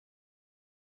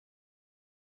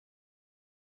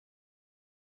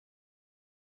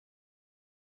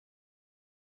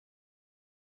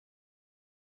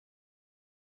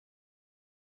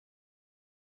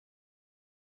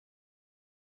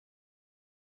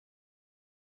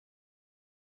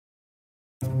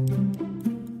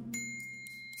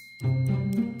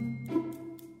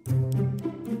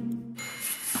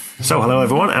So, hello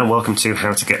everyone, and welcome to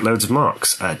How to Get Loads of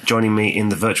Marks. Joining me in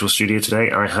the virtual studio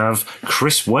today, I have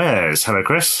Chris Wares. Hello,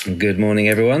 Chris. Good morning,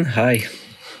 everyone. Hi.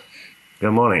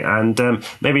 Good morning, and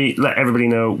maybe let everybody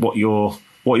know what your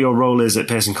role is at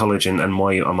Pearson College and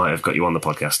why I might have got you on the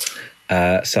podcast.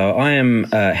 So I am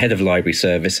head of library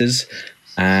services,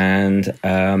 and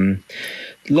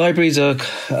libraries are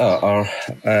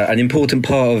an important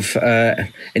part of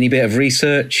any bit of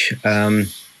research.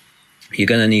 You're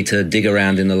going to need to dig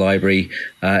around in the library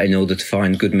in order to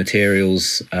find good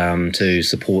materials to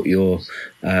support your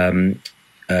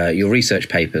research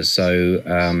papers. So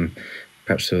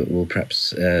perhaps we'll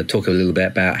talk a little bit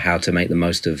about how to make the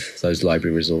most of those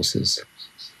library resources.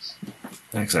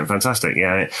 Excellent, fantastic.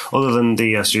 Yeah, other than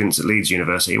the students at Leeds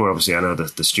University, where obviously I know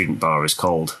that the student bar is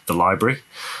called the library,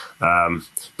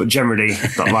 but generally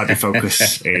that library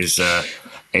focus is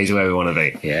where we want to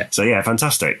be. Yeah. So yeah,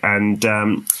 fantastic. And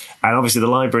obviously the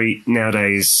library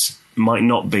nowadays might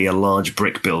not be a large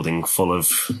brick building full of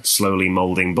slowly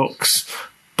moulding books,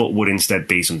 but would instead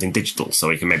be something digital. So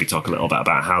we can maybe talk a little bit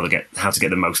about how to get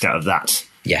the most out of that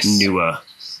newer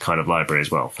kind of library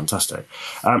as well. Fantastic.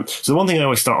 So the one thing I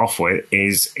always start off with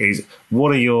is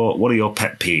what are your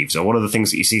pet peeves, or what are the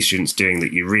things that you see students doing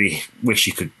that you really wish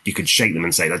you could shake them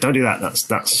and say, don't do that.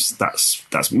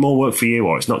 That's more work for you,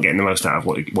 or it's not getting the most out of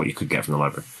what you could get from the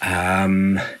library.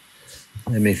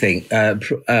 Let me think.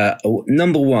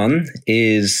 Number one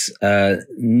is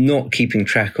not keeping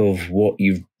track of what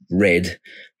you've read,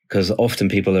 because often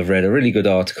people have read a really good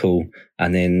article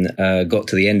and then got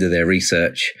to the end of their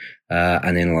research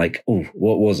and then like, oh,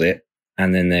 what was it?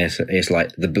 And then it's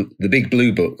like the big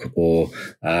blue book or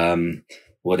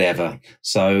whatever.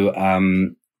 So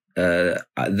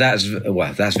that's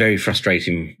very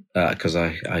frustrating because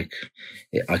I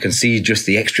can see just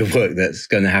the extra work that's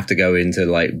going to have to go into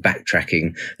like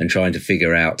backtracking and trying to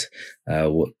figure out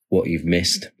what you've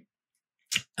missed.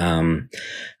 And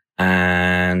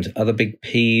other big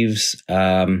peeves,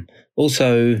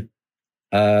 also,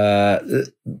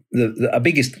 the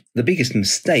biggest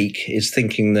mistake is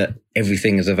thinking that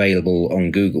everything is available on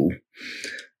Google.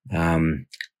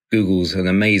 Google's an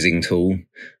amazing tool,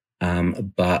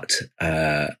 but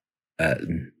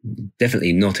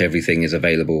definitely not everything is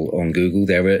available on Google.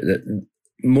 There are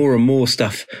more and more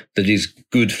stuff that is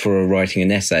good for writing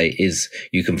an essay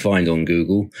you can find on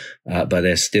Google, but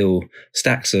there's still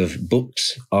stacks of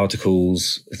books,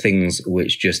 articles, things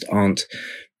which just aren't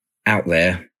out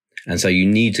there. And so you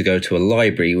need to go to a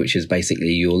library, which is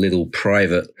basically your little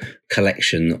private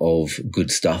collection of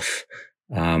good stuff,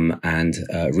 and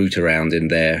root around in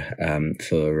there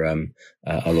for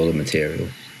a lot of material.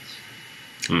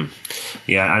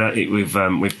 Yeah,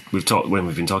 we've talked when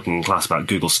we've been talking in class about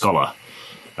Google Scholar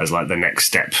as like the next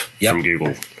step from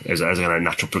Google as a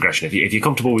natural progression. If you're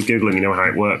comfortable with Google and you know how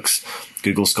it works,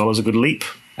 Google Scholar's a good leap.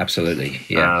 Absolutely.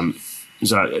 Yeah.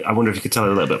 So I wonder if you could tell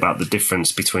a little bit about the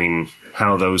difference between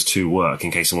how those two work, in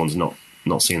case someone's not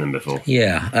seen them before.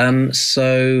 Yeah.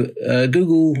 So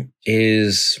Google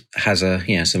has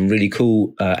some really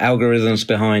cool algorithms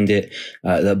behind it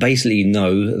that basically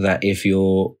know that if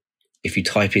you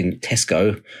type in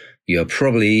Tesco, you're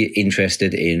probably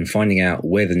interested in finding out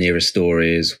where the nearest store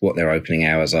is, what their opening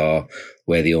hours are,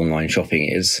 where the online shopping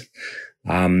is.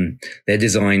 They're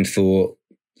designed for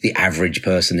the average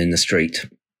person in the street.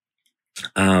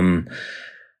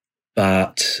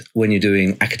 But when you're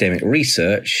doing academic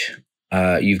research,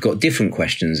 you've got different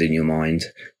questions in your mind.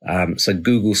 So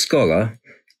Google Scholar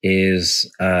has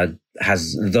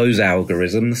those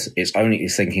algorithms. It's only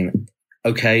thinking,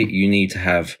 okay, you need to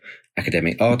have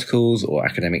academic articles or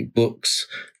academic books.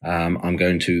 I'm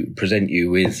going to present you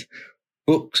with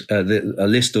books, a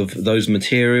list of those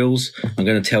materials. I'm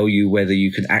going to tell you whether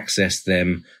you can access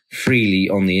them freely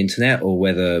on the internet or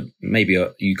whether maybe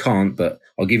you can't, but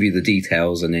I'll give you the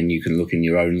details and then you can look in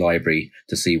your own library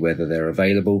to see whether they're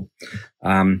available.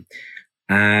 And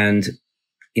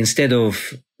instead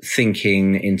of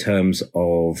thinking in terms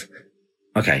of,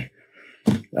 okay,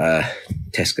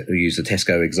 Tesco, use the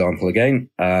Tesco example again.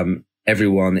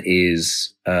 Everyone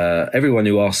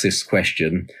who asks this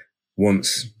question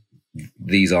wants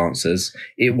these answers.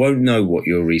 It won't know what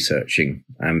you're researching,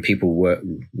 and people were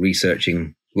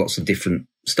researching lots of different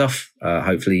stuff.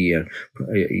 Hopefully you're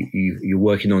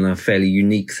working on a fairly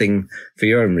unique thing for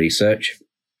your own research.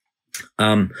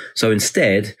 So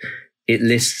instead it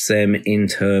lists them in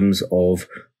terms of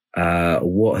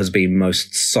what has been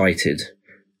most cited.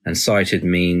 And cited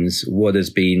means what has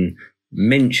been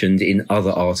mentioned in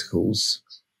other articles.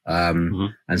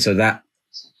 And so that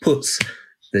puts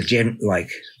an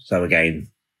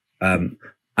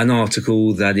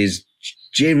article that is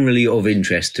generally of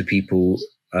interest to people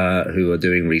who are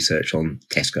doing research on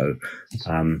Tesco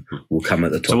will come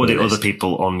at the top. So what of the did list. other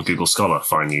people on Google Scholar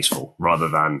find useful rather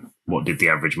than what did the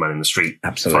average man in the street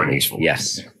find useful?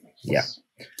 Yes. Yeah.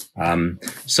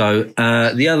 So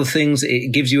the other things,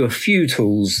 it gives you a few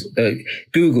tools.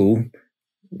 Google,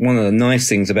 one of the nice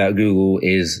things about Google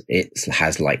is it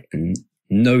has like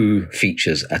no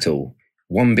features at all.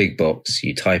 One big box,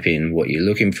 you type in what you're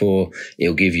looking for,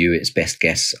 it'll give you its best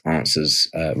guess answers,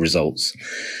 results.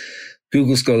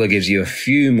 Google Scholar gives you a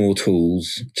few more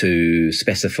tools to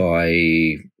specify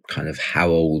kind of how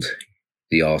old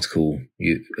the article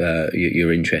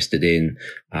you're interested in,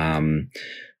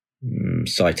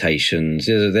 citations.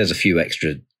 There's a few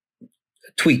extra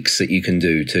tweaks that you can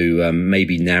do to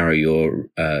maybe narrow your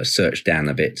search down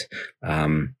a bit.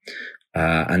 And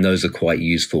those are quite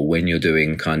useful when you're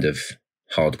doing kind of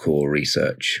hardcore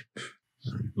research.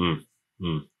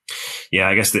 Yeah,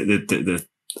 I guess the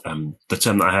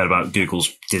term that I heard about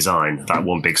Google's design, that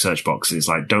one big search box, is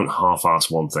like, don't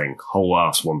half-ass one thing,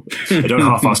 whole-ass one. Don't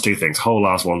half-ass two things,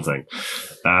 whole-ass one thing.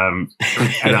 And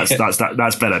that's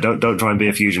better. Don't try and be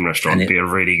a fusion restaurant. Be a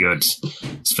really good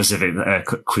specific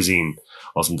cuisine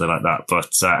or something like that. But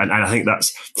and I think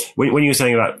that's when you were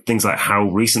saying about things like how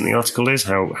recent the article is,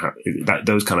 how that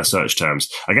those kind of search terms.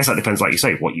 I guess that depends, like you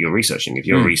say, what you're researching. If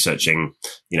you're researching,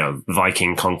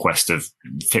 Viking conquest of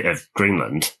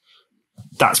Greenland,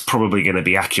 that's probably going to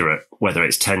be accurate, whether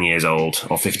it's 10 years old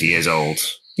or 50 years old.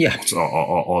 Yeah.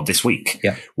 Or this week.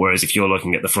 Yeah. Whereas if you're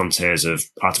looking at the frontiers of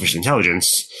artificial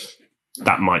intelligence,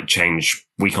 that might change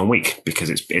week on week because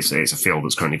it's a field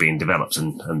that's currently being developed,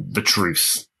 and the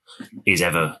truth is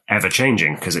ever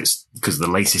changing because the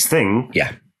latest thing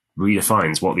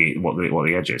redefines what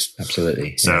the edge is.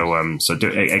 Absolutely. So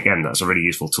again, that's a really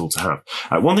useful tool to have.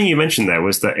 One thing you mentioned there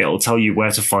was that it'll tell you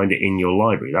where to find it in your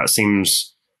library. That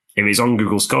seems, if it's on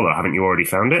Google Scholar, haven't you already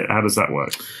found it? How does that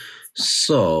work?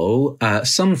 So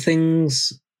some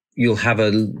things you'll have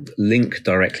a link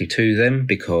directly to them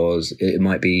because it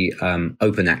might be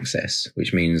open access,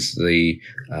 which means the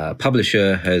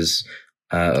publisher has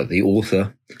the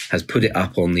author has put it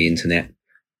up on the internet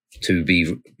to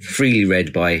be freely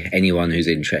read by anyone who's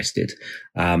interested.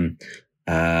 A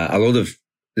lot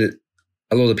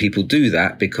of people do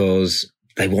that because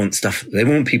they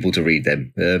want people to read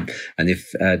them. And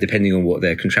if, depending on what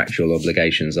their contractual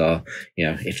obligations are,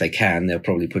 if they can, they'll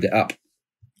probably put it up.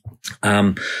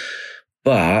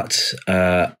 But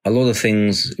a lot of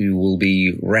things will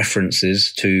be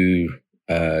references to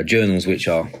journals which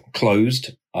are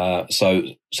closed.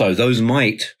 So those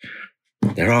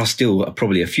there are still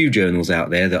probably a few journals out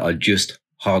there that are just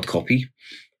hard copy.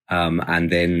 And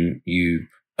then you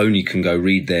only can go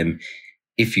read them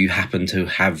if you happen to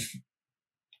have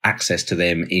access to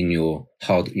them in your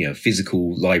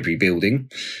physical library building.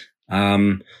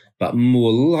 But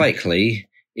more likely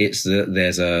it's that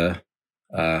there's a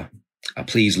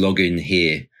please log in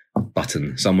here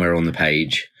button somewhere on the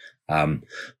page.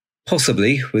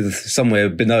 Possibly with somewhere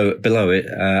below it,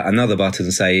 another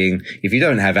button saying, if you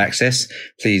don't have access,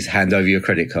 please hand over your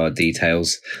credit card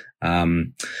details.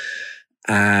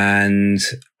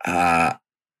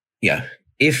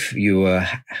 If you are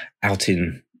out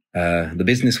in the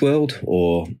business world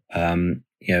or,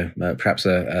 perhaps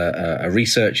a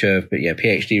researcher, but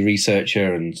PhD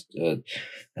researcher and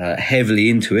heavily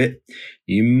into it,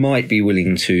 you might be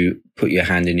willing to put your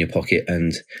hand in your pocket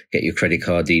and get your credit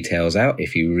card details out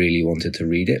if you really wanted to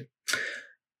read it.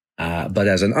 But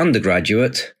as an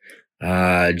undergraduate,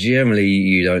 generally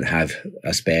you don't have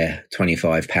a spare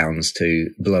 £25 to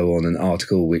blow on an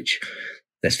article, which,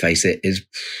 let's face it, is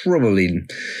probably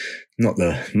not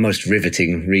the most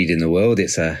riveting read in the world.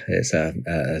 It's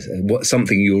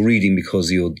something you're reading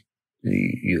because your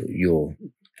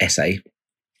essay.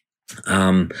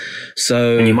 And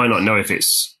you might not know if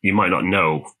it's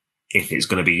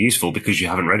going to be useful because you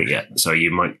haven't read it yet. So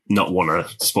you might not want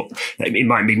to spot. It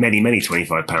might be many, many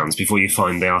 £25 before you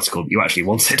find the article you actually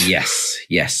wanted.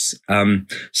 Yes.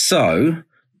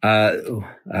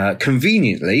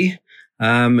 Conveniently,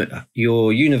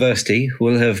 your university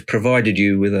will have provided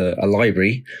you with a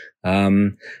library.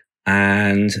 And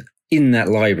in that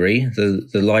library,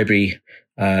 the library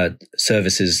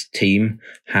services team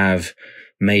have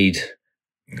made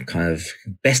kind of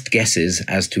best guesses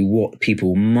as to what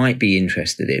people might be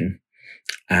interested in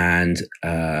and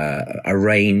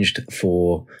arranged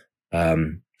for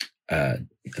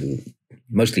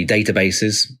mostly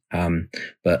databases,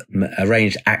 but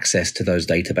arranged access to those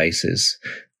databases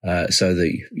so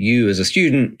that you as a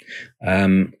student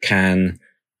can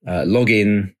log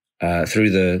in through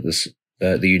the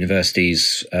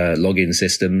university's login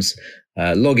systems,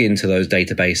 log into those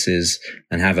databases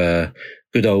and have a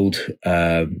good old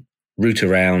root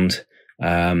around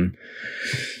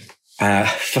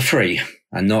for free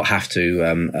and not have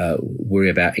to worry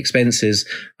about expenses.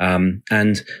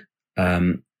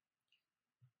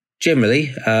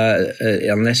 Generally,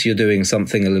 unless you're doing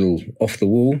something a little off the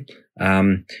wall,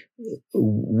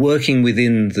 working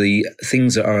within the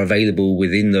things that are available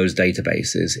within those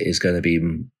databases is going to be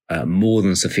more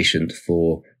than sufficient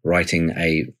for writing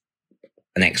an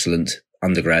excellent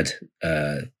undergrad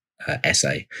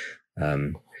essay.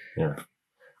 Yeah,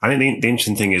 I think the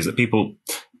interesting thing is that people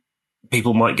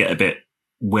might get a bit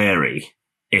wary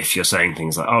if you're saying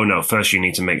things like, "Oh no, first you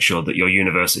need to make sure that your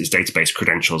university's database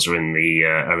credentials are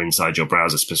are inside your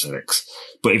browser specifics."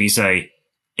 But if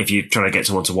you're trying to get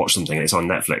someone to watch something and it's on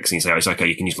Netflix, and you say, "Oh, it's okay,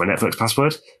 you can use my Netflix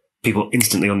password," people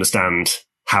instantly understand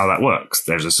how that works.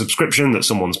 There's a subscription that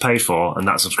someone's paid for, and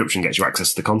that subscription gets you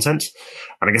access to the content.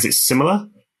 And I guess it's similar.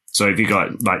 So if you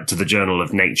go like to the Journal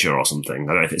of Nature or something,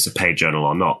 I don't know if it's a paid journal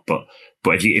or not, but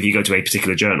if you go to a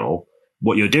particular journal,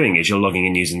 what you're doing is you're logging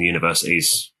in using the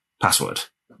university's password.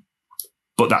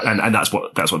 But that's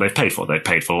what they've paid for. They've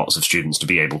paid for lots of students to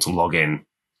be able to log in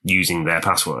using their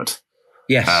password.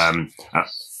 Yes.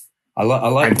 I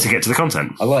like and to get to the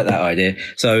content. I like that idea.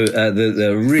 So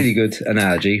the really good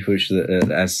analogy, which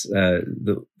as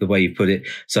the way you put it.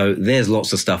 So there's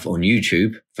lots of stuff on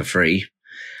YouTube for free,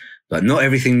 but not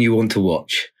everything you want to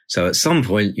watch. So at some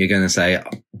point you're going to say,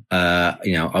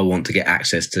 I want to get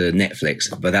access to Netflix,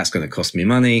 but that's going to cost me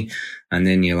money. And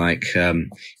then you're like, do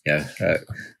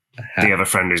you have a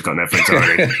friend who's got Netflix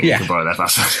already? Yeah. You can borrow their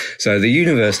password. So the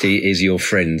university is your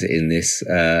friend in this,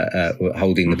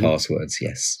 holding the passwords.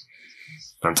 Yes.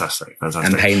 Fantastic.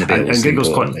 And paying the bills. And Google's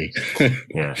quite,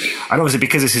 yeah. And obviously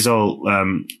because this is all,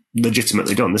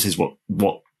 legitimately done, this is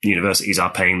what universities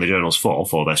are paying the journals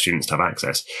for their students to have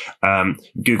access.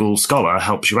 Google Scholar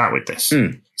helps you out with this.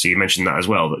 So you mentioned that as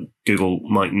well, that Google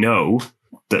might know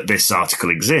that this article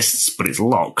exists, but it's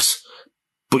locked.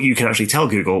 But you can actually tell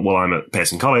Google, well, I'm at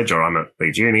Pearson College, or I'm at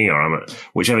Leeds Uni, or I'm at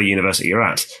whichever university you're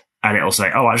at, and it'll say,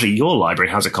 oh, actually, your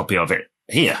library has a copy of it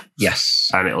here. Yes.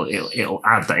 And it'll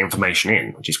add that information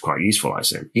in, which is quite useful, I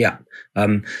assume. Yeah.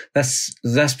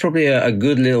 That's probably a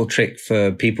good little trick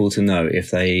for people to know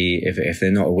if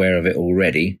they're not aware of it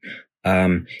already.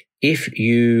 If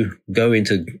you go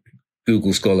into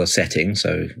Google Scholar settings,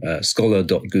 so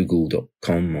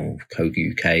scholar.google.com or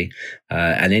 .co.uk,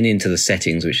 and then into the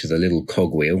settings, which is a little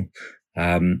cogwheel.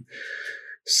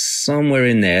 Somewhere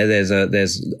in there, there's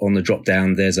on the drop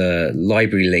down, there's a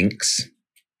library links,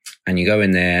 and you go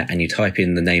in there and you type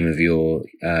in the name of your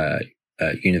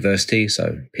university,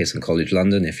 so Pearson College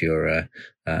London, if you're a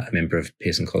member of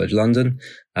Pearson College London,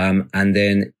 and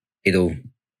then it'll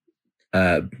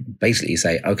basically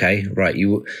say, okay, right,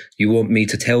 you want me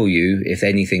to tell you if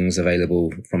anything's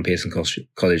available from Pearson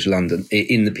College London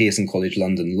in the Pearson College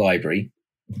London library.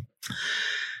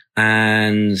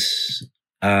 And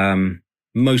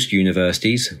most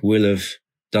universities will have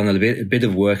done a bit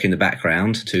of work in the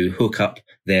background to hook up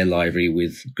their library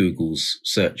with Google's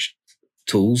search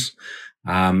tools.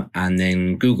 And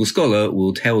then Google Scholar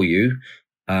will tell you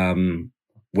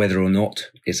whether or not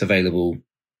it's available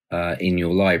in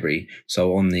your library.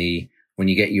 So when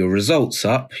you get your results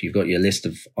up, you've got your list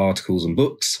of articles and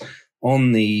books.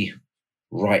 On the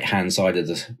right-hand side of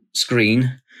the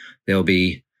screen, there'll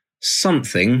be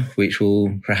something which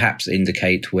will perhaps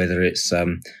indicate whether it's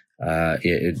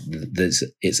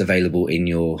it's available in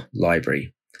your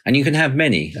library. And you can have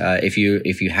many. If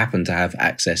you happen to have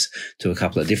access to a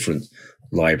couple of different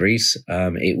libraries,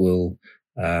 it will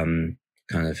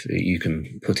you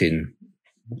can put in,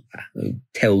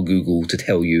 tell Google to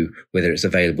tell you whether it's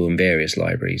available in various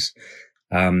libraries.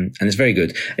 And it's very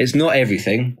good. It's not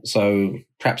everything. So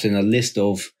perhaps in a list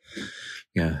of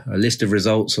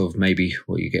results of maybe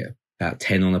what you get about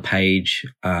 10 on a page,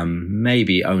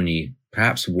 maybe only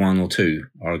perhaps 1 or 2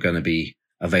 are going to be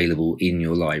available in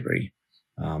your library.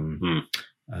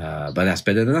 But that's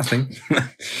better than nothing.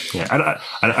 Yeah.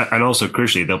 And also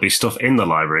crucially, there'll be stuff in the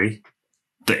library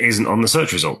that isn't on the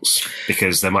search results,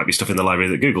 because there might be stuff in the library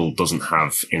that Google doesn't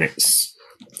have in its...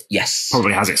 Yes.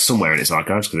 Probably has it somewhere in its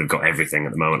archives, because they've got everything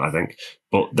at the moment, I think.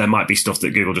 But there might be stuff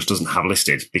that Google just doesn't have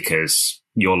listed because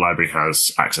your library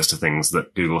has access to things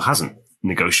that Google hasn't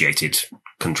negotiated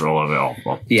control of it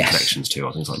or connections to,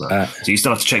 or things like that. So you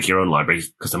still have to check your own library,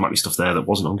 because there might be stuff there that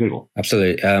wasn't on Google.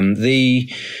 Absolutely.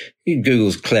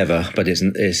 Google's clever, but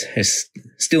it's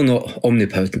still not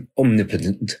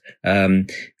omnipotent.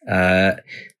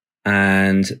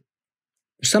 And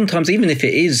sometimes, even if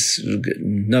it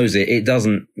knows it, it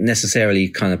doesn't necessarily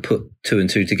kind of put 2 and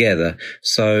 2 together.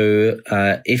 So,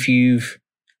 if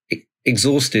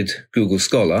exhausted Google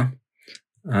Scholar,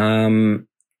 and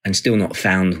still not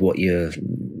found what you're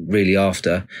really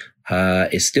after,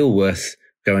 it's still worth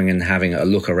going and having a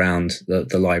look around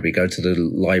the library. Go to the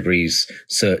library's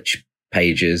search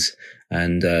pages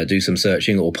and do some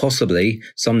searching, or possibly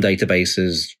some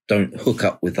databases don't hook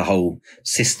up with the whole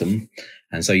system.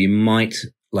 And so you might,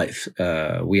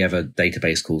 we have a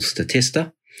database called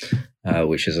Statista,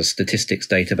 which is a statistics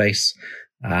database.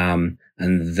 And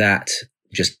that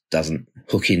just doesn't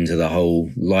hook into the whole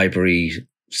library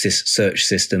search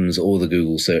systems or the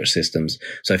Google search systems.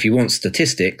 So if you want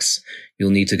statistics,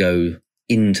 you'll need to go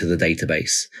into the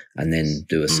database and then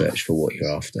do a search for what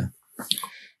you're after.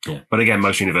 Yeah. But again,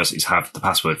 most universities have the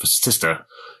password for Statista.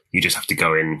 You just have to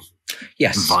go in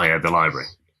via the library.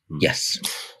 Yes.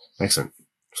 Excellent.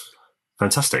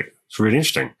 Fantastic. It's really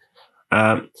interesting.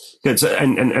 Good. So,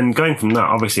 and going from that,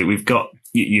 obviously we've got,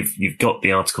 you've got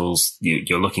the articles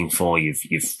you're looking for. You've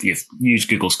used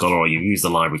Google Scholar, or you've used the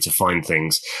library to find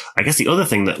things. I guess the other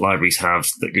thing that libraries have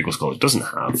that Google Scholar doesn't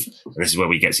have, and this is where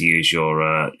we get to use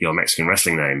your Mexican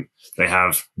wrestling name. They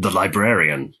have the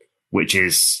librarian, which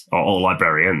is, or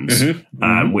librarians,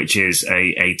 which is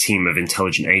a team of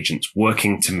intelligent agents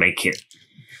working to make it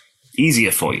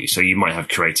easier for you. So you might have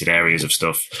curated areas of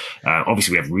stuff.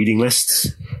 Obviously, we have reading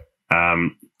lists.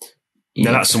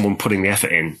 Now that's someone putting the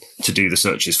effort in to do the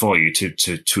searches for you,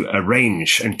 to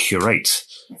arrange and curate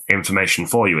information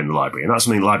for you in the library. And that's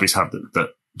something libraries have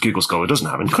that Google Scholar doesn't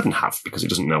have and couldn't have, because it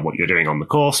doesn't know what you're doing on the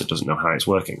course. It doesn't know how it's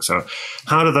working. So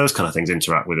how do those kind of things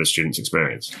interact with a student's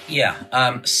experience? Yeah.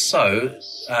 So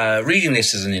reading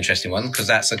lists is an interesting one, because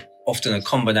that's often a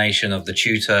combination of the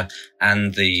tutor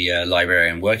and the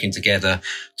librarian working together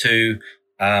to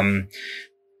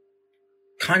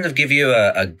kind of give you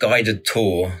a guided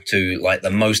tour to like the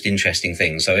most interesting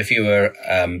things. So if you were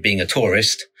being a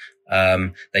tourist,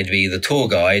 they'd be the tour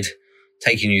guide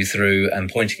taking you through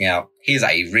and pointing out, here's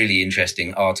a really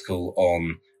interesting article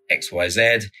on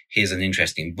XYZ. Here's an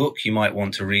interesting book you might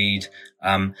want to read.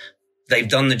 They've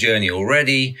done the journey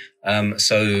already,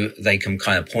 so they can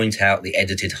kind of point out the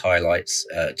edited highlights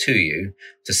to you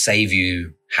to save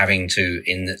you having to,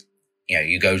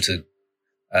 you go to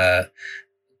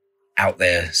out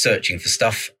there searching for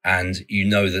stuff, and you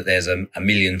know that there's a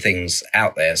million things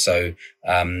out there. So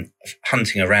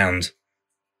hunting around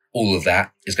all of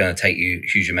that is going to take you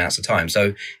huge amounts of time.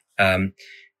 So a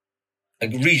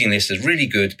reading list is really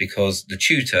good because the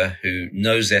tutor who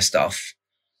knows their stuff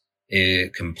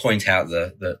can point out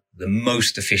the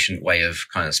most efficient way of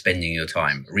kind of spending your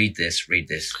time. Read this,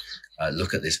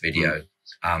 look at this video.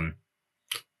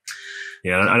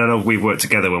 Yeah, I don't know. We've worked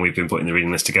together when we've been putting the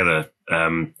reading list together.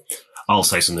 I'll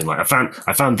say something like,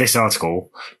 I found this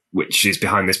article, which is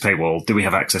behind this paywall. Do we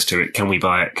have access to it? Can we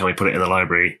buy it? Can we put it in the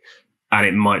library? And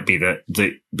it might be that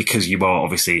because you are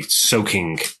obviously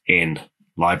soaking in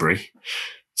library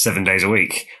 7 days a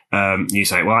week, you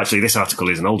say, well, actually, this article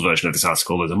is an old version of this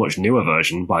article. There's a much newer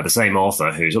version by the same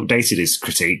author who's updated his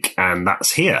critique, and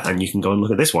that's here. And you can go and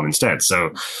look at this one instead.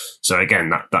 So again,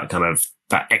 that kind of,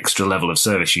 that extra level of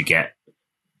service you get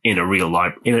in a real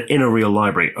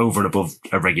library over and above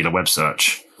a regular web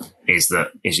search is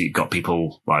you've got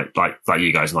people like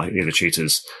you guys, like the other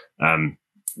tutors,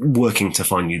 working to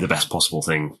find you the best possible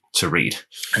thing to read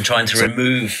and trying to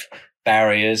remove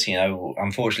barriers.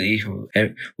 Unfortunately,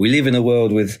 we live in a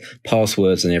world with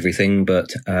passwords and everything,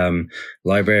 but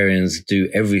librarians do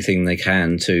everything they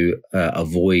can to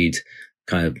avoid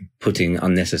kind of putting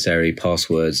unnecessary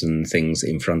passwords and things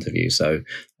in front of you. So,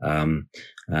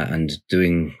 and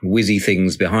doing whizzy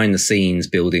things behind the scenes,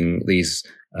 building these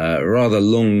rather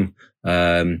long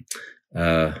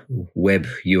web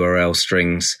URL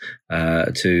strings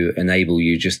to enable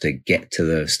you just to get to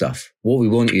the stuff. What we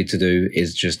want you to do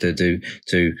is just to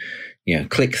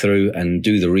click through and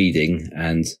do the reading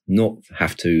and not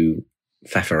have to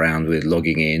faff around with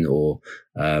logging in or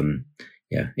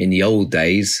in the old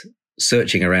days,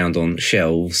 searching around on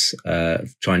shelves,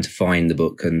 trying to find the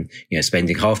book and,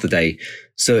 spending half the day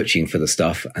searching for the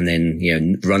stuff and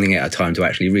then, running out of time to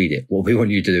actually read it. What we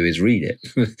want you to do is read it.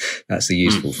 That's the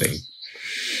useful thing.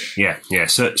 Yeah.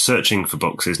 Searching for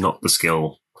books is not the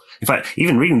skill. In fact,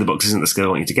 even reading the books isn't the skill we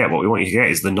want you to get. What we want you to get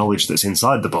is the knowledge that's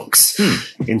inside the books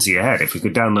into your head. If we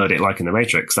could download it like in the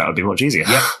Matrix, that would be much easier.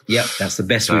 Yep. That's the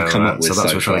best we've come up with. So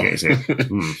that's what we're trying to get you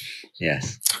to.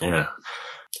 Yes. Yeah.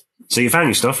 So you found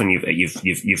your stuff and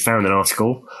you've found an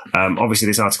article. Obviously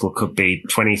this article could be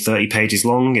 20, 30 pages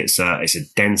long. It's a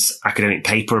dense academic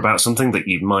paper about something that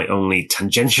you might only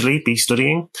tangentially be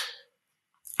studying.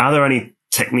 Are there any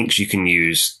techniques you can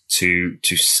use to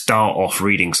start off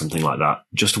reading something like that,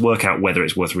 just to work out whether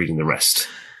it's worth reading the rest?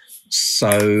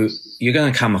 So you're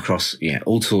going to come across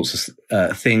all sorts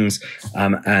of things,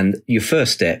 and your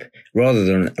first step, rather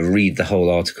than read the whole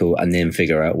article and then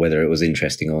figure out whether it was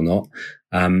interesting or not,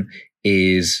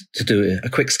 is to do a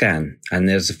quick scan. And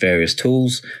there's various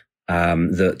tools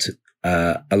that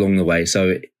along the way.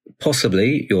 So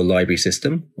possibly your library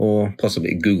system, or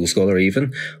possibly Google Scholar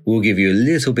even, will give you a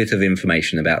little bit of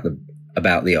information about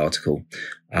the article,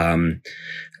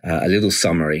 a little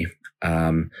summary.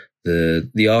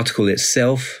 The article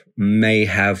itself may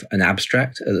have an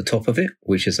abstract at the top of it,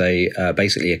 which is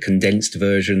basically a condensed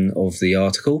version of the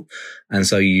article. And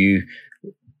so you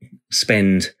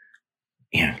spend,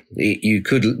 you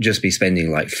could just be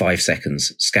spending like 5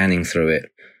 seconds scanning through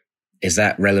it. Is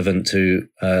that relevant to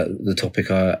the topic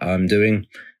I'm doing?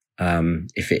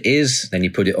 If it is, then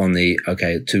you put it on the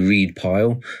to read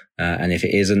pile. And if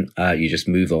it isn't, you just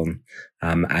move on.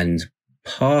 And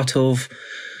part of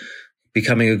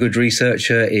becoming a good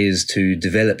researcher is to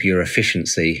develop your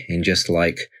efficiency in just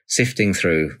like sifting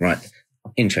through, right?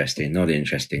 Interesting, not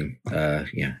interesting.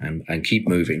 And keep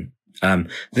moving.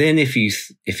 Then if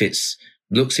it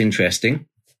looks interesting,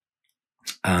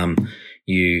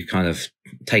 you kind of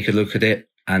take a look at it,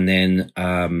 and then,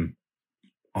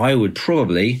 I would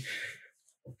probably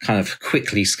kind of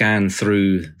quickly scan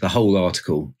through the whole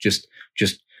article. Just,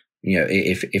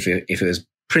 if it was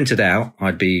printed out,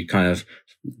 I'd be kind of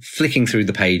flicking through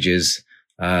the pages,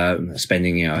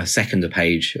 spending a second a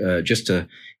page,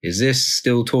 is this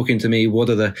still talking to me? What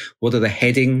are the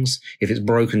headings? If it's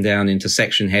broken down into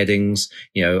section headings,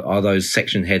 are those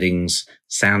section headings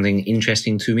sounding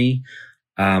interesting to me?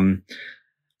 And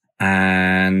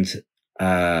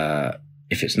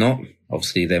if it's not,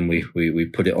 obviously then we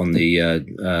put it on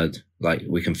the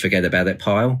we can forget about it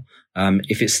pile.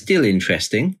 If it's still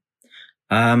interesting,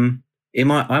 I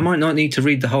might not need to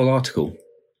read the whole article.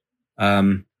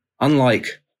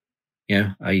 Unlike,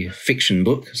 a fiction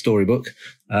book, a storybook,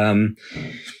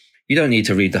 you don't need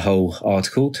to read the whole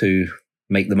article to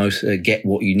make the most, get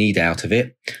what you need out of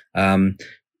it.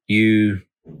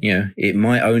 It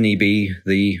might only be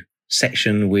the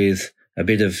section with a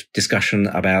bit of discussion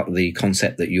about the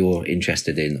concept that you're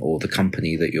interested in, or the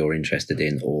company that you're interested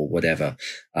in, or whatever.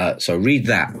 So read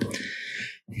that.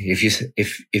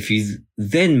 If you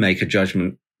then make a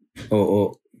judgment,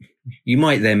 or you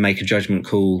might then make a judgment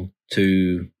call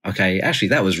to, actually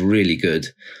that was really good.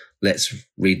 Let's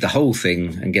read the whole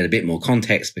thing and get a bit more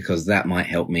context, because that might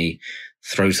help me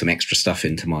throw some extra stuff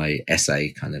into my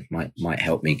essay, kind of might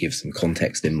help me give some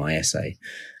context in my essay.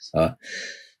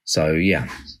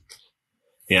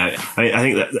 Yeah, I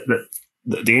think that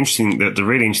the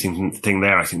really interesting thing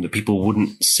there, I think that people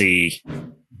wouldn't see,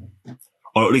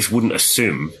 or at least wouldn't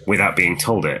assume without being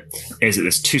told it, is that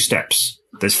there's 2 steps.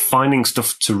 There's finding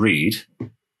stuff to read,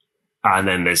 and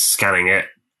then there's scanning it.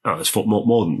 Oh, there's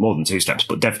more than 2 steps,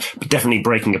 but definitely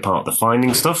breaking apart the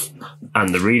finding stuff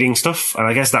and the reading stuff. And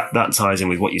I guess that ties in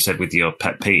with what you said with your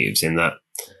pet peeves, in that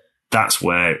that's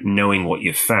where knowing what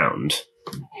you've found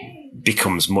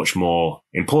becomes much more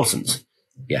important.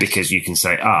 Yes. Because you can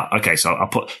say, so I'll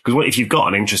put, because if you've got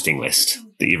an interesting list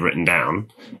that you've written down,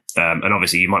 and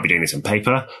obviously you might be doing this on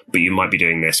paper, but you might be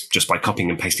doing this just by copying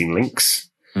and pasting links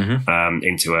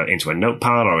into a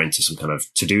notepad or into some kind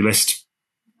of to-do list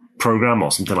program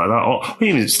or something like that, or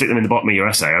even stick them in the bottom of your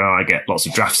essay. I know I get lots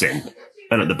of drafts in,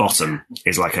 and at the bottom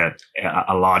is like a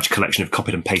large collection of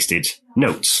copied and pasted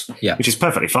notes, which is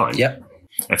perfectly fine.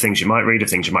 Of things you might read, of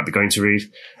things you might be going to read.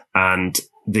 And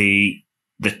the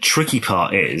tricky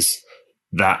part is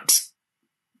that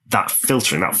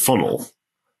filtering, that funnel,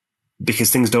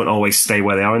 because things don't always stay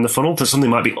where they are in the funnel. So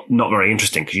something might be not very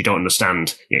interesting because you don't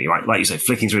understand. You might, like you say,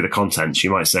 flicking through the contents,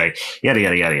 you might say, yada,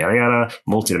 yada, yada, yada, yada,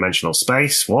 multi-dimensional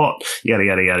space, what? Yada,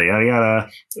 yada, yada, yada, yada,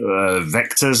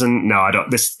 vectors. And no, I don't,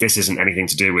 this isn't anything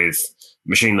to do with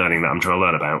machine learning that I'm trying to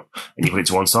learn about. And you put it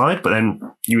to one side, but then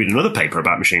you read another paper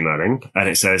about machine learning and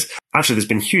it says, actually, there's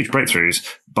been huge breakthroughs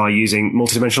by using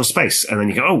multidimensional space. And then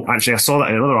you go, oh, actually, I saw that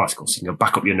in another article. So you can go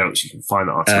back up your notes. You can find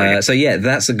that article. So yeah,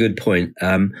 that's a good point.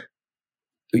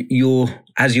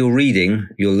 As you're reading,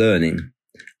 you're learning,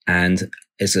 and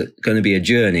it's going to be a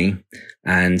journey.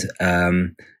 And,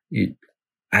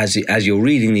 as you're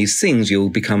reading these things,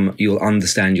 you'll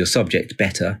understand your subject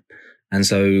better. And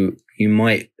so you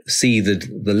might see the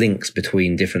links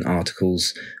between different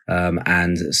articles,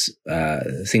 and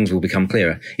things will become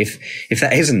clearer. If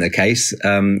that isn't the case,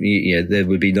 there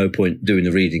would be no point doing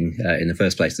the reading in the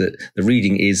first place. The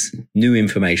reading is new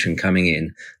information coming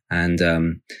in, and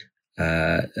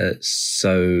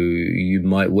so you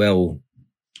might well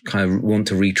kind of want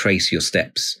to retrace your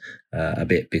steps a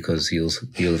bit, because you'll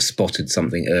have spotted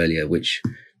something earlier which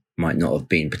might not have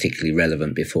been particularly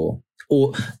relevant before,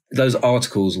 or those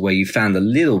articles where you found a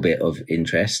little bit of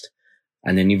interest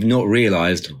and then you've not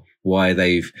realized why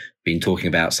they've been talking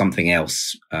about something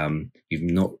else. You've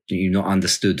not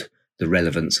understood the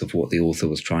relevance of what the author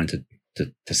was trying to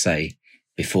say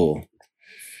before.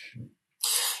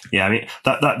 Yeah, I mean,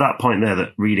 that point there,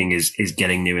 that reading is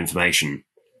getting new information,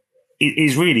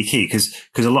 is really key, because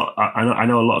I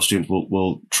know a lot of students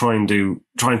will try and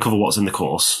cover what's in the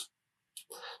course,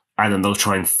 and then they'll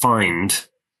try and find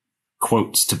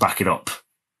quotes to back it up.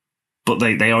 But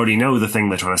they already know the thing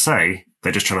they're trying to say.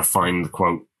 They're just trying to find the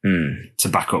quote to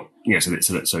back up,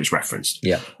 so it's referenced.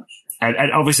 Yeah.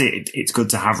 And obviously it's good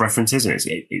to have references, and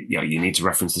you need to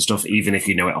reference the stuff, even if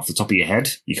you know it off the top of your head.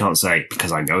 You can't say,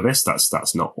 because I know this,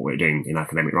 that's not what we're doing in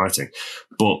academic writing.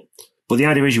 But the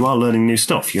idea is you are learning new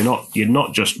stuff. You're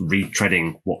not just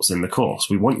retreading what's in the course.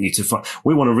 We want you to,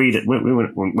 we want to read it.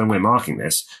 When we're marking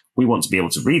this, we want to be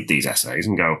able to read these essays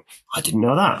and go, I didn't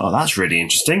know that. Oh, that's really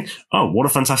interesting. Oh, what a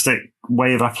fantastic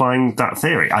way of applying that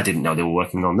theory. I didn't know they were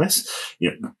working on this.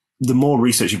 The more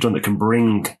research you've done that can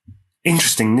bring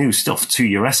interesting new stuff to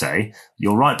your essay,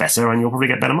 you'll write better and you'll probably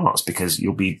get better marks, because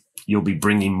you'll be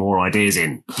bringing more ideas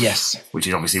in. Yes. Which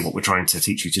is obviously what we're trying to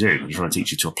teach you to do. We're trying to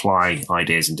teach you to apply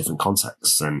ideas in different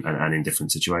contexts and in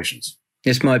different situations.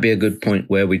 This might be a good point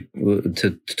where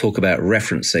to talk about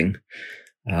referencing.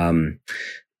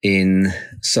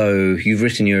 So you've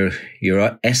written your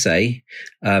essay.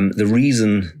 The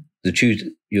reason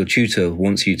your tutor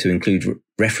wants you to include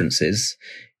references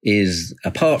is,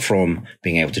 apart from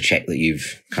being able to check that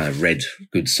you've kind of read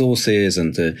good sources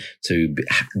and to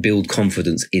build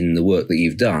confidence in the work that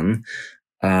you've done,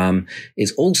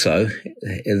 it's also,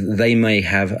 they may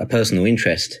have a personal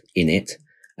interest in it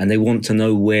and they want to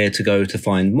know where to go to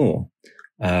find more.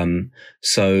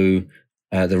 So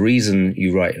the reason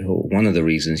you write, or one of the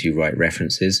reasons you write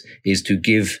references, is to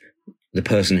give the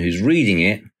person who's reading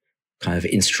it kind of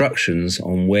instructions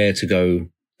on where to go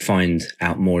find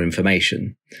out more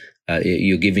information.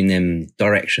 You're giving them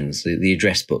directions, the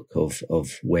address book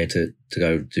of where to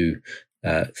go to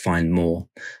find more.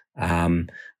 And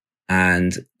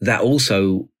that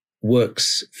also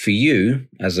works for you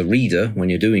as a reader when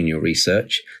you're doing your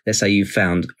research. Let's say you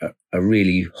found a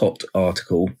really hot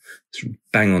article,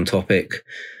 bang on topic,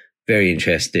 very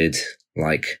interested,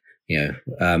 or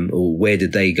where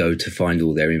did they go to find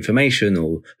all their information,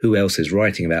 or who else is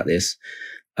writing about this?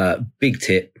 Big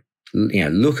tip,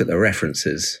 look at the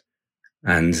references,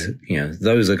 and,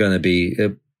 those are going to be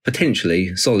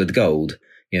potentially solid gold.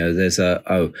 There's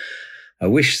I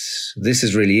wish this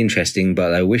is really interesting,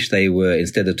 but I wish they were,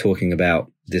 instead of talking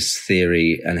about this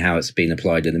theory and how it's been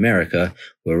applied in America,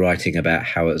 were writing about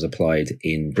how it was applied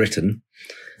in Britain.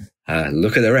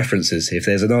 Look at the references. If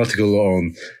there's an article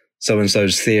on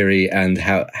so-and-so's theory and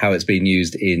how it's been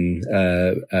used in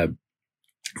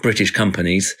British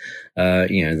companies,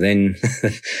 then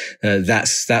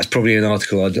that's probably an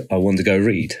article I want to go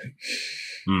read.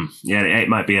 Yeah, it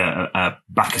might be a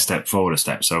back a step, forward a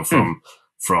step. So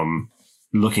from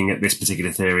looking at this particular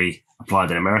theory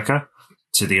applied in America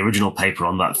to the original paper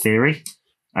on that theory,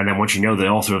 and then once you know the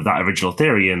author of that original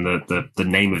theory and the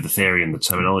name of the theory and the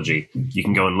terminology, you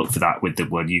can go and look for that with the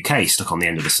word UK stuck on the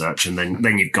end of the search, and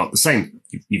then you've got the same.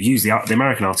 You've used the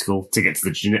American article to get to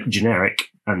the generic,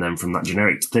 and then from that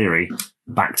generic theory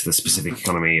back to the specific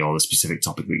economy or the specific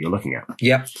topic that you're looking at.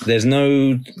 Yeah, there's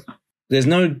no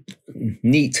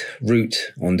neat route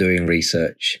on doing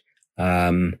research.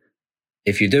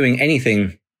 If you're doing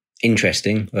anything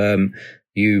interesting,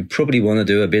 you probably want to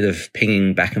do a bit of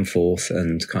pinging back and forth,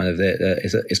 and kind of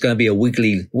it's going to be a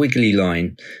wiggly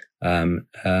line,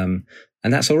 and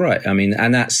that's all right. I mean,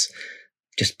 and that's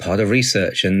just part of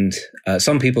research. And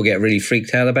some people get really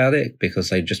freaked out about it because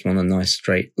they just want a nice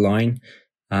straight line.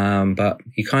 But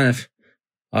you kind of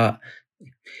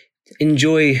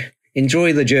enjoy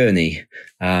the journey.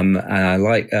 And I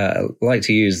like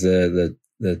to use the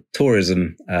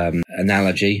tourism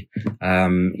analogy,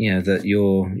 that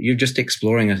you're just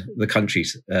exploring the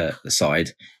countryside,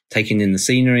 taking in the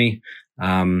scenery,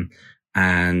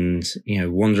 and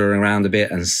wandering around a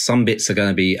bit. And some bits are going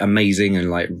to be amazing and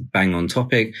like bang on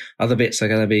topic. Other bits are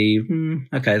going to be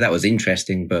okay, that was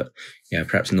interesting, but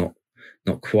perhaps not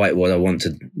quite what I want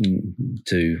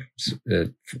to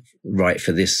write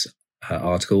for this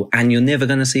article. And you're never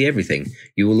going to see everything.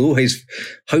 You will always,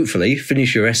 hopefully,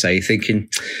 finish your essay thinking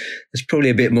there's probably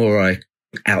a bit more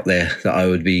out there that I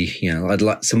would be, I'd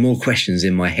like some more questions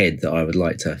in my head that I would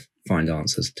like to find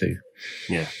answers to.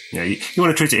 Yeah. You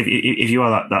want to treat it if you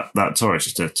are that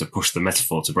tourist, just to push the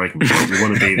metaphor to breaking point. You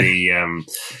want to be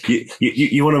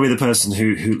you want to be the person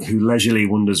who leisurely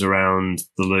wanders around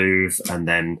the Louvre and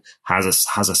then has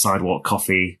a sidewalk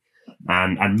coffee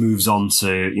and moves on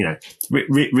to,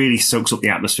 really soaks up the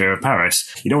atmosphere of Paris.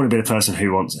 You don't want to be the person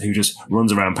who just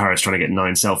runs around Paris trying to get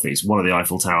 9 selfies, one at the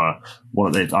Eiffel Tower, one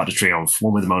at the Arc de Triomphe,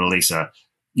 one with the Mona Lisa.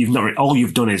 All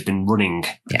you've done is been running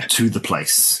to the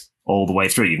place all the way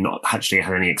through. You've not actually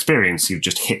had any experience. You've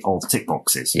just hit all the tick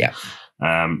boxes. Yeah.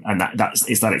 And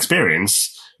it's that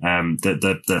experience.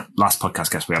 The last podcast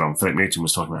guest we had on, Philip Newton,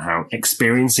 was talking about how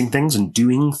experiencing things and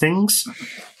doing things.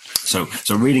 So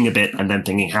reading a bit and then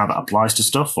thinking how that applies to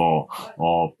stuff, or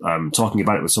talking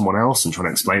about it with someone else and trying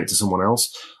to explain it to someone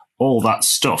else. All that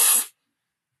stuff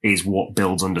is what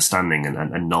builds understanding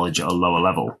and knowledge at a lower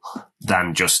level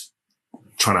than just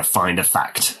trying to find a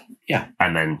fact. Yeah.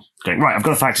 And then going, right, I've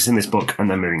got a fact, it's in this book,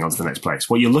 and then moving on to the next place.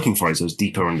 What you're looking for is those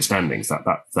deeper understandings,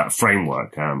 that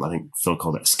framework. I think Phil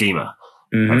called it a schema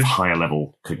of higher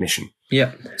level cognition.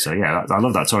 Yeah. So yeah, I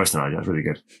love that tourist analogy. That's really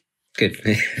good. Good.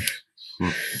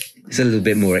 It's a little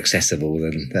bit more accessible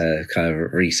than the kind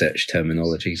of research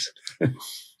terminologies.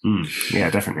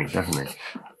 Yeah, definitely.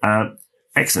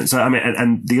 Excellent. So, I mean,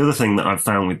 and the other thing that I've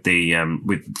found with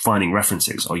with finding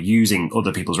references or using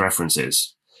other people's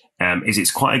references, is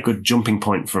it's quite a good jumping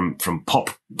point from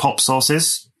pop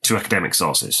sources to academic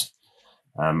sources.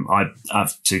 I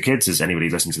have 2 kids, as anybody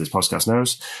listening to this podcast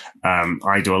knows.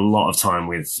 I do a lot of time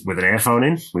with one earphone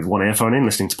in,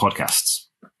 listening to podcasts.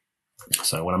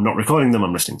 So when I'm not recording them,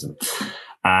 I'm listening to them.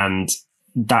 And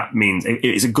that means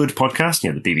it's a good podcast.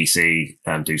 The BBC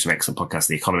do some excellent podcasts.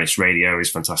 The Economist Radio is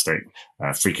fantastic.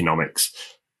 Freakonomics.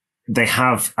 They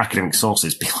have academic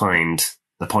sources behind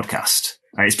the podcast.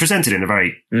 It's presented in a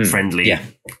very friendly,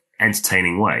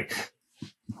 entertaining way.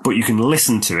 But you can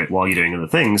listen to it while you're doing other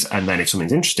things. And then if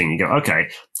something's interesting, you go, okay,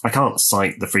 I can't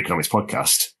cite the Freakonomics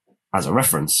podcast as a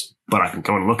reference, but I can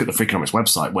go and look at the Freakonomics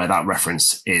website where that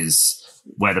reference is,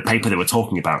 where the paper that we're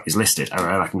talking about is listed, and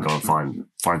I can go and find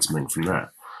something from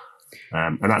there.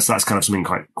 And that's kind of something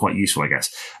quite useful, I guess.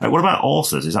 What about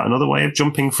authors? Is that another way of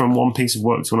jumping from one piece of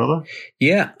work to another?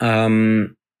 Yeah.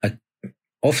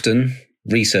 Often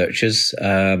researchers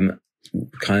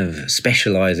kind of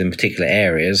specialize in particular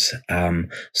areas.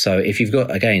 So if you've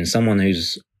got, again, someone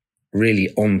who's really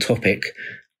on topic,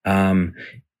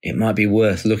 it might be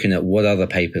worth looking at what other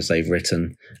papers they've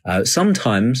written.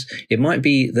 Sometimes it might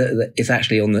be that it's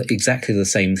actually on exactly the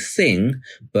same thing,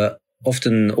 but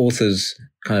often authors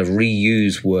kind of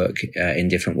reuse work in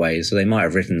different ways. So they might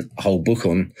have written a whole book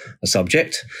on a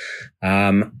subject,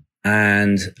 and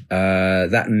the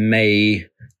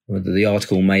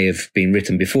article may have been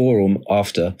written before or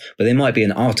after, but there might be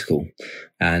an article.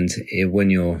 And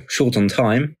when you're short on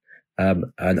time,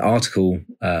 an article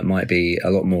might be a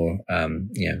lot more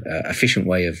efficient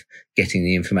way of getting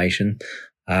the information.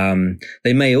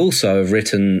 They may also have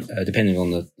written, depending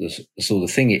on the sort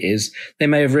of thing it is, they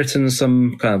may have written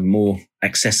some kind of more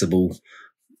accessible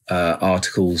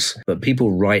articles, but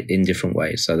people write in different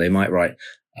ways. So they might write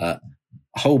a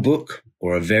whole book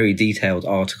or a very detailed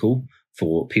article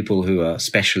for people who are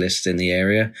specialists in the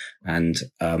area and,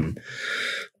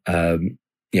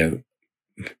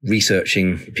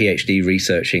 PhD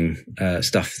researching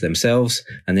stuff themselves.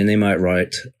 And then they might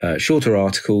write shorter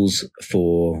articles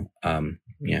for,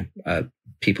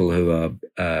 people who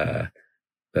are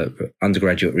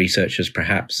undergraduate researchers,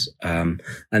 perhaps. And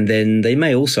then they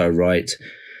may also write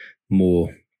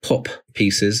more pop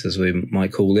pieces, as we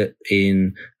might call it,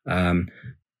 in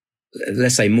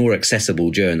let's say more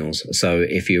accessible journals. So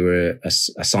if you were a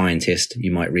scientist,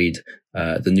 you might read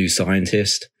The New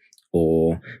Scientist,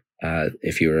 or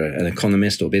if you're an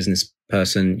economist or business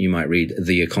person, you might read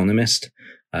The Economist.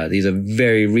 These are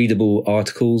very readable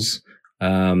articles.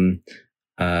 You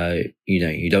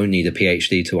don't need a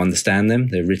PhD to understand them.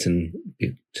 They're written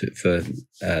for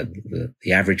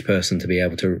the average person to be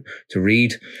able to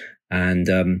read. And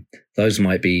those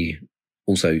might be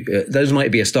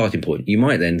a starting point. You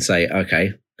might then say,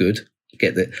 okay, good.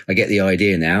 I get the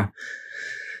idea now.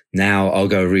 Now I'll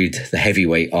go read the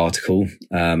heavyweight article,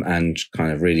 and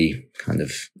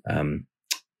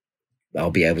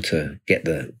I'll be able to get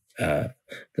the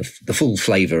full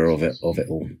flavor of it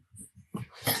all.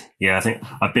 Yeah, I think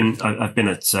I've been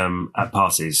at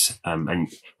parties,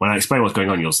 and when I explain what's going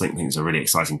on, you'll think things are really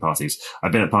exciting parties.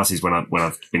 I've been at parties when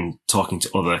I've been talking to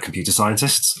other computer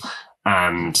scientists,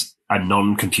 and a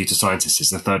non-computer scientist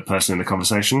is the third person in the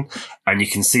conversation, and you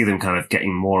can see them kind of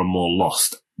getting more and more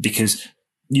lost, because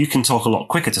you can talk a lot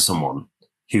quicker to someone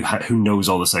who knows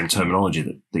all the same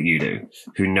terminology that you do,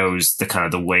 who knows the kind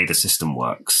of the way the system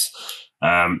works.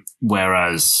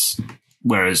 Whereas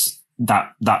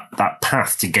that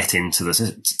path to get into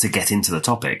the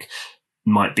topic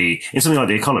might be in something like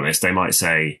The Economist. They might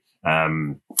say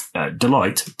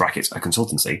Deloitte brackets a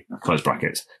consultancy close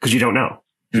brackets, because you don't know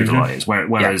who Deloitte is.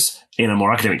 Whereas in a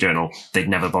more academic journal, they'd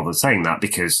never bother saying that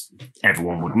because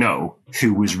everyone would know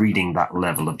who was reading that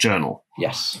level of journal.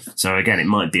 Yes. So again, it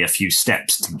might be a few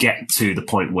steps to get to the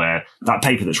point where that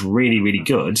paper that's really, really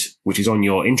good, which is on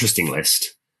your interesting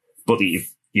list, but that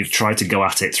you've tried to go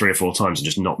at it 3 or 4 times and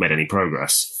just not made any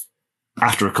progress.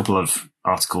 After a couple of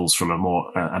articles from a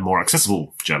more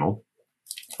accessible journal,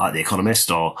 like The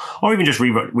Economist, or even just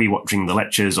rewatching the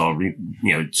lectures, or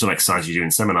some exercise you do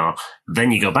in seminar,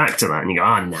 then you go back to that and you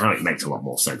go, now it makes a lot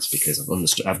more sense because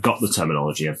I've got the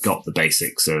terminology, I've got the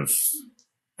basics of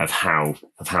how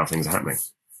things are happening.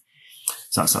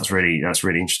 So that's really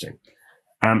interesting.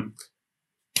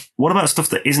 What about stuff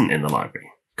that isn't in the library?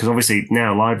 Because obviously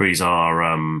now libraries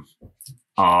are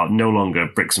no longer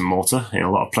bricks and mortar in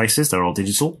a lot of places; they're all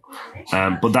digital.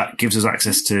 But that gives us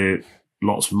access to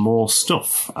lots more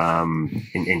stuff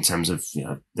in terms of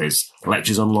there's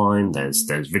lectures online, there's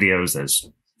videos, there's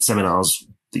seminars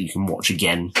that you can watch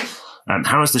again.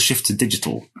 How has the shift to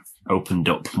digital opened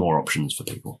up more options for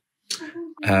people?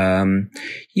 So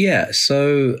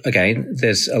again,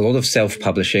 there's a lot of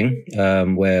self-publishing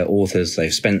where authors,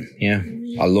 they've spent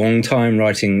a long time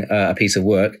writing a piece of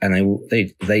work, and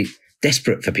they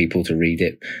desperate for people to read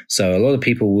it. So a lot of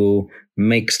people will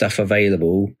make stuff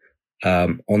available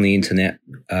on the internet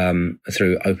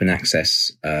through open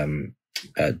access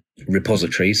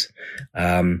repositories.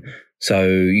 So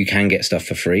you can get stuff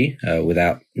for free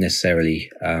without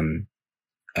necessarily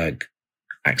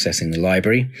accessing the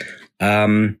library.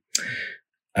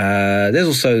 There's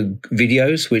also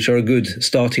videos, which are a good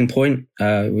starting point.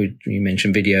 You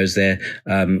mentioned videos there.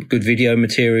 Good video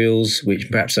materials, which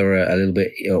perhaps are a little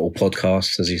bit, or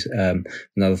podcasts,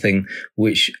 another thing,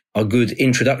 which are good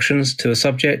introductions to a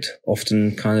subject,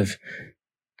 often kind of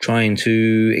trying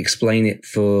to explain it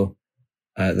for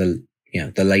the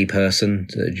lay person,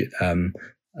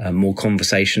 more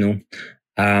conversational.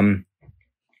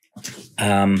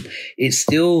 It's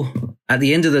still, at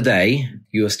the end of the day,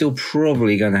 you are still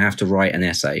probably going to have to write an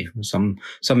essay. Some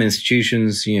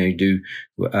institutions, do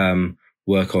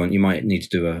work on. You might need to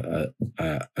do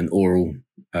an oral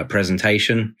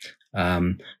presentation,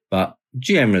 but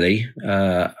generally,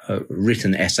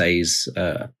 written essays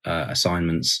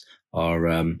assignments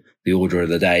are the order of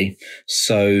the day.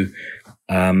 So.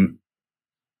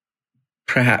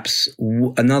 Perhaps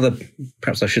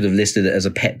I should have listed it as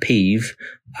a pet peeve,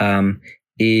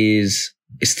 is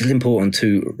it's still important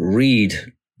to read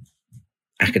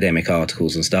academic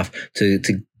articles and stuff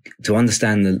to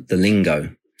understand the lingo.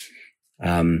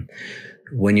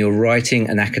 When you're writing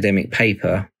an academic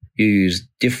paper, you use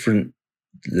different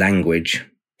language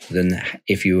than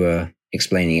if you were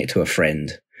explaining it to a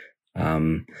friend.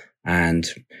 And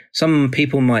some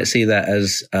people might see that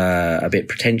as a bit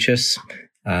pretentious.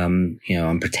 I'm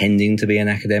pretending to be an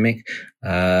academic,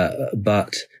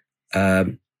 but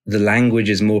the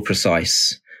language is more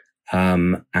precise,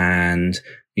 and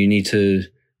you need to.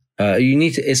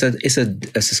 It's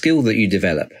a skill that you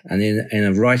develop, and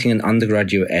in writing an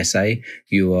undergraduate essay,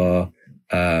 you are,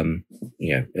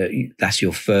 that's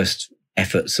your first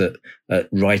efforts at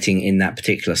writing in that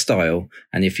particular style.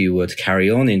 And if you were to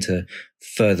carry on into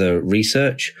further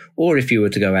research, or if you were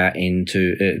to go out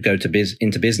into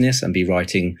business and be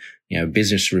writing,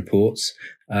 business reports,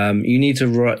 you need to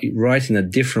write in a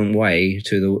different way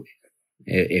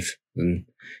if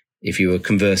you were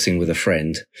conversing with a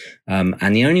friend.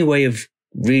 And the only way of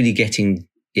really getting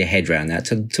your head around that,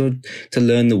 to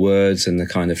learn the words and the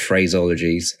kind of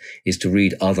phraseologies, is to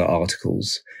read other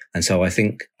articles. And so I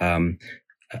think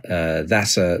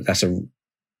that's a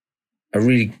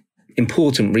really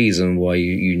important reason why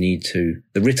you need to.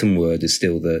 The written word is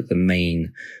still the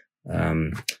main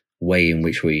way in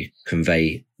which we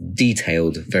convey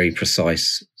detailed, very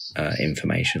precise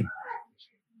information.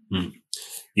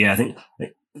 Yeah, I think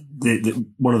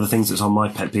one of the things that's on my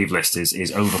pet peeve list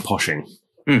is over poshing,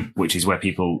 which is where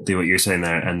people do what you're saying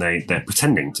there, and they're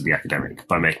pretending to be academic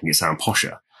by making it sound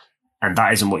posher. And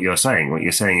that isn't what you're saying. What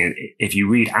you're saying is, if you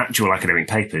read actual academic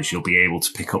papers, you'll be able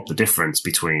to pick up the difference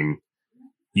between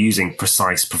using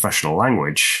precise professional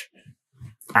language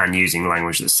and using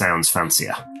language that sounds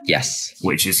fancier. Yes.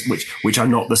 Which are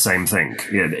not the same thing.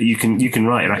 Yeah, you can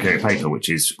write an academic paper which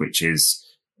is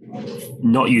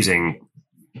not using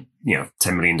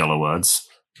 $10 million words,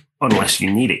 unless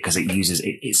you need it, because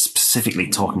it's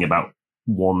specifically talking about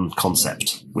one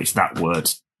concept, which that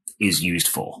word is used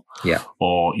for. Yeah.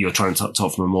 Or you're trying to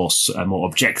talk from a more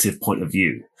objective point of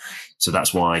view. So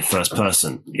that's why first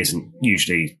person isn't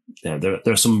usually, there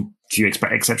are some few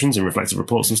exceptions in reflective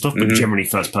reports and stuff, but generally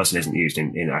first person isn't used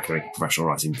in academic professional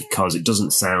writing because it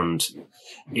doesn't sound,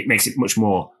 it makes it much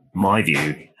more my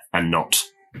view and not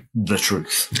the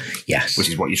truth. Yes. Which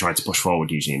is what you try to push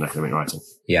forward usually in academic writing.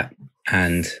 Yeah.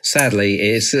 And sadly,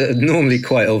 it's normally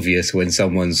quite obvious when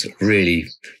someone's really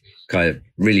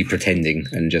pretending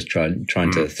and just trying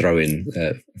to throw in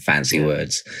fancy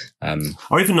words.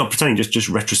 Or even not pretending, just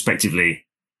retrospectively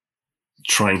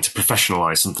trying to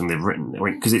professionalize something they've written. I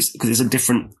mean, because it's a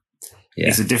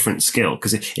different skill.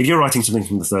 Because if you're writing something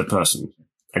from the third person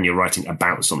and you're writing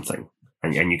about something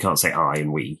and you can't say I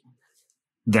and we,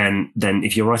 then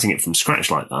if you're writing it from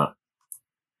scratch like that,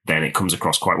 then it comes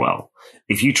across quite well.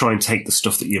 If you try and take the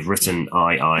stuff that you've written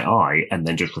I, and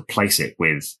then just replace it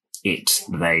with it,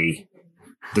 they,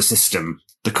 the system,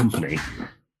 the company,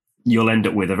 you'll end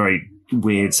up with a very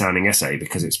weird sounding essay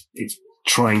because it's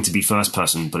trying to be first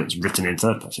person, but it's written in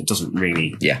third person. It doesn't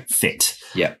really fit.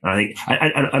 Yeah. And I think,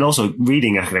 and also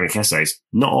reading academic essays,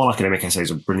 not all academic essays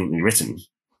are brilliantly written.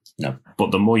 No.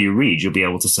 But the more you read, you'll be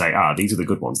able to say, these are the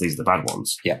good ones, these are the bad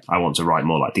ones. Yeah. I want to write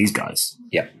more like these guys.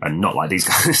 Yeah. And not like these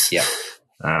guys. Yeah.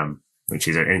 Which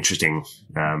is an interesting,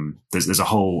 there's a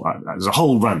whole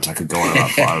rant I could go on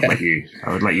about, but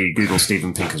I would let you Google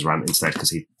Steven Pinker's rant instead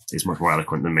because he is much more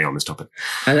eloquent than me on this topic.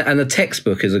 And a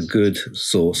textbook is a good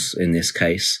source in this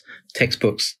case.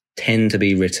 Textbooks tend to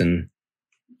be written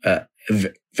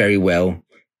very well.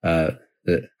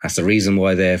 That's the reason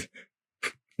why they're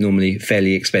normally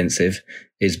fairly expensive,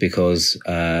 is because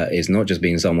it's not just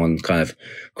being someone kind of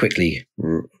quickly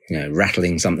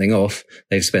rattling something off.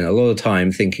 They've spent a lot of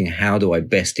time thinking, how do I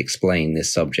best explain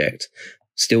this subject?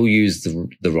 Still use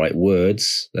the right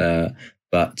words,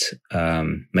 but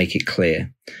make it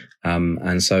clear.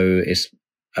 And so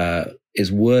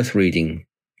it's worth reading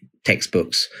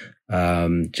textbooks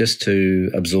just to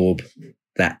absorb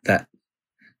that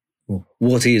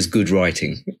what is good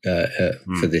writing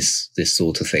for this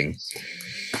sort of thing.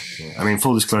 I mean,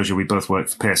 full disclosure, we both work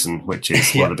for Pearson, which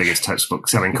is one of the biggest textbook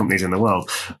selling companies in the world.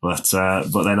 But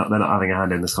they're not having a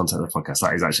hand in this content of the podcast.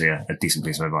 That is actually a decent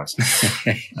piece of advice.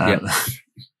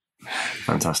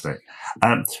 Fantastic.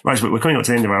 Right, so we're coming up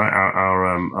to the end of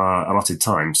our allotted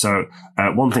time. So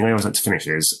one thing I always like to finish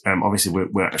is obviously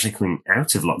we're actually coming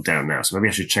out of lockdown now. So maybe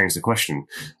I should change the question.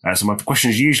 So my question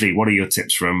is usually, what are your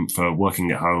tips for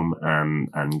working at home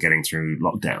and getting through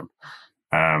lockdown?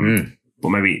 But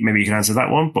maybe you can answer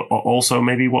that one. But also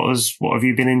maybe what have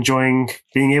you been enjoying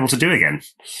being able to do again?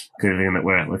 Considering that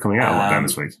we're coming out of lockdown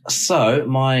this week. So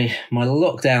my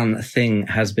lockdown thing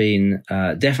has been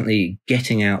definitely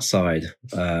getting outside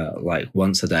like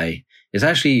once a day. It's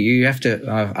actually, you have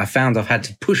to, I found I've had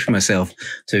to push myself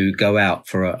to go out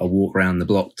for a walk around the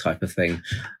block type of thing.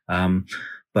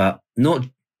 But not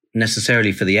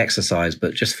necessarily for the exercise,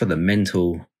 but just for the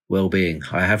mental well-being.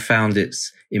 I have found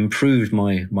it's improved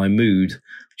my mood,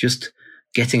 just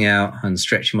getting out and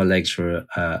stretching my legs for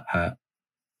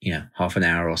half an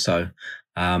hour or so.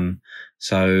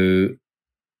 So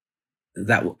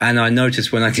that, and I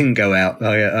noticed when I didn't go out,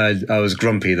 I was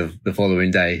grumpy the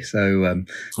following day. So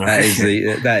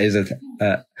that is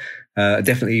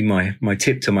definitely my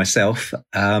tip to myself.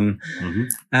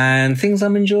 And things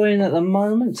I'm enjoying at the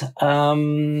moment. I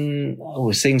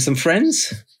was seeing some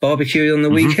friends, barbecued on the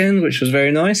weekend, which was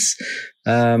very nice.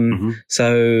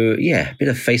 So yeah, a bit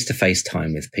of face-to-face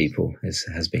time with people is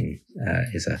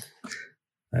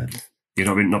You've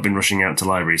not been rushing out to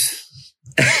libraries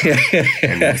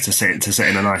and to sit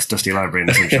in a nice dusty library in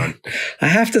the sunshine. I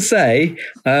have to say,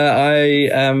 I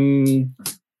am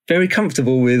very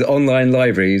comfortable with online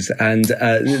libraries, and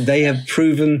they have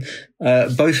proven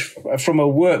both from a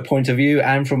work point of view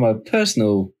and from a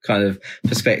personal kind of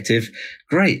perspective,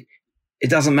 great. It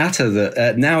doesn't matter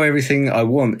that now everything I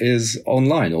want is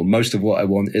online, or most of what I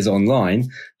want is online.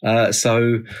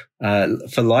 So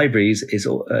for libraries,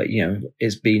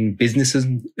 it's been business as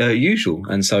usual.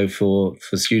 And so for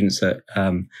students at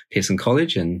Pearson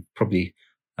College, and probably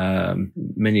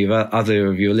many of other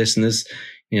of your listeners,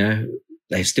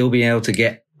 they've still been able to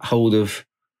get hold of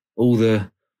all the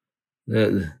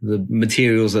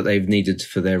materials that they've needed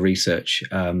for their research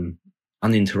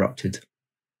uninterrupted.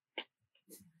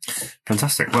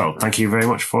 Fantastic. Well, thank you very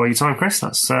much for your time, Chris.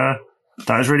 That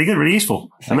is really good, really useful.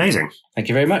 Amazing. Thank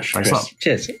you very much. Thanks a lot.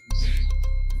 Cheers.